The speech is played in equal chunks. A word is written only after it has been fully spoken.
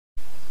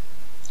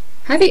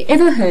Have you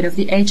ever heard of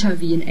the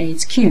HIV and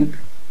AIDS cube?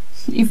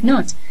 If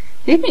not,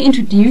 let me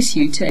introduce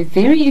you to a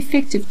very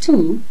effective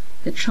tool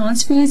that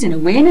transfers an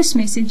awareness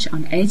message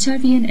on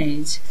HIV and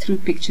AIDS through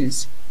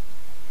pictures.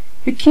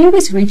 The cube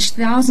has reached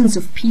thousands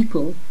of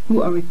people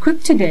who are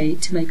equipped today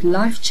to make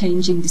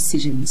life-changing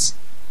decisions.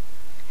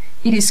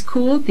 It is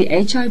called the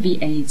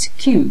HIV/AIDS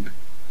Cube.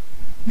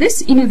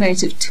 This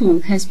innovative tool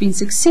has been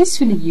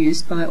successfully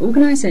used by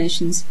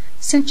organizations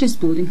such as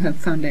Building Hope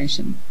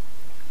Foundation.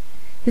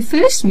 The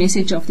first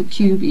message of the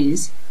cube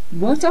is,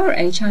 what are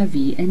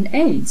HIV and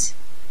AIDS?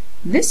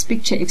 This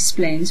picture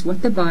explains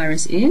what the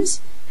virus is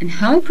and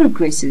how it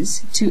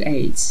progresses to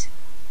AIDS.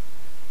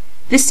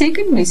 The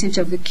second message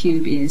of the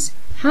cube is,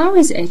 how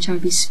is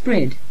HIV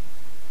spread?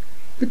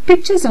 The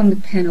pictures on the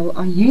panel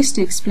are used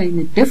to explain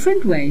the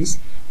different ways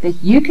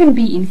that you can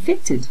be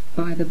infected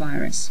by the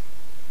virus.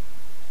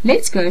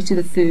 Let's go to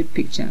the third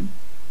picture.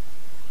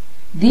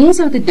 These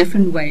are the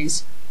different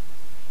ways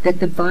that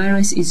the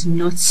virus is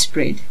not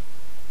spread.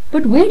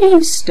 But where do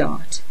you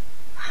start?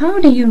 How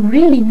do you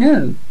really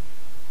know?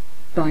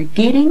 By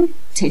getting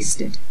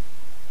tested.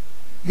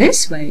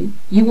 This way,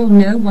 you will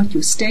know what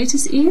your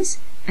status is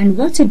and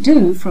what to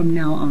do from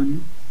now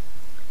on.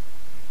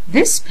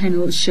 This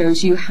panel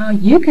shows you how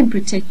you can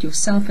protect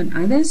yourself and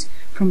others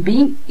from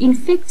being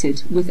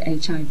infected with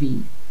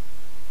HIV.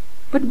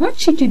 But what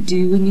should you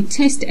do when you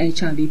test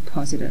HIV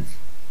positive?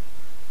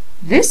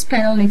 This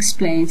panel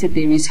explains that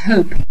there is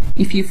hope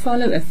if you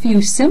follow a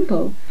few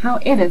simple,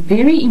 however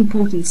very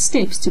important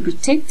steps to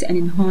protect and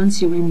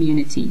enhance your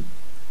immunity.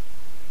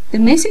 The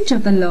message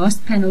of the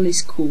last panel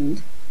is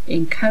called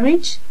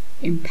Encourage,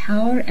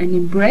 Empower and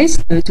Embrace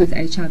those with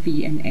HIV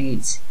and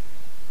AIDS.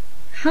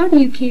 How do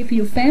you care for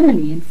your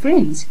family and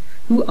friends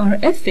who are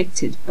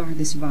affected by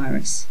this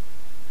virus?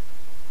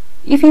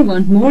 If you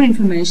want more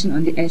information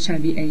on the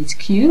HIV/AIDS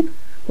Cube,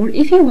 or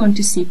if you want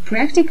to see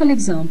practical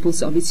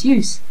examples of its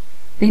use,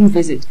 then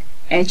visit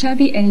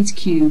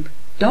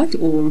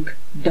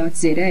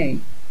hivaidschube.org.za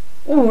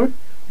or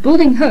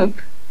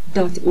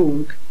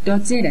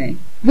buildinghope.org.za.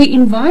 We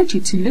invite you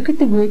to look at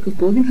the work of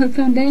Building Hope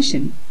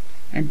Foundation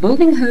at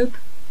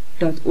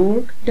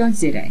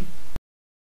buildinghope.org.za.